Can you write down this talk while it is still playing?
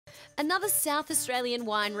Another South Australian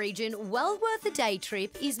wine region well worth a day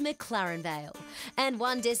trip is McLaren Vale. And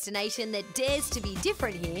one destination that dares to be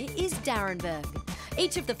different here is Darrenburg.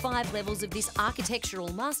 Each of the 5 levels of this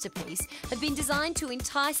architectural masterpiece have been designed to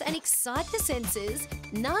entice and excite the senses,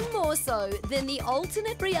 none more so than the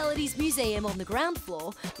Alternate Realities Museum on the ground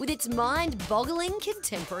floor with its mind-boggling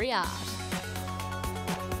contemporary art.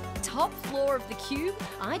 Top floor of the cube,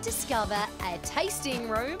 I discover a tasting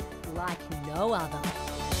room like no other.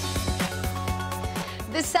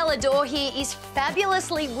 The cellar door here is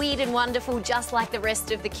fabulously weird and wonderful, just like the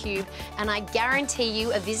rest of the cube, and I guarantee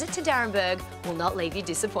you a visit to Darrenburg will not leave you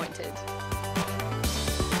disappointed.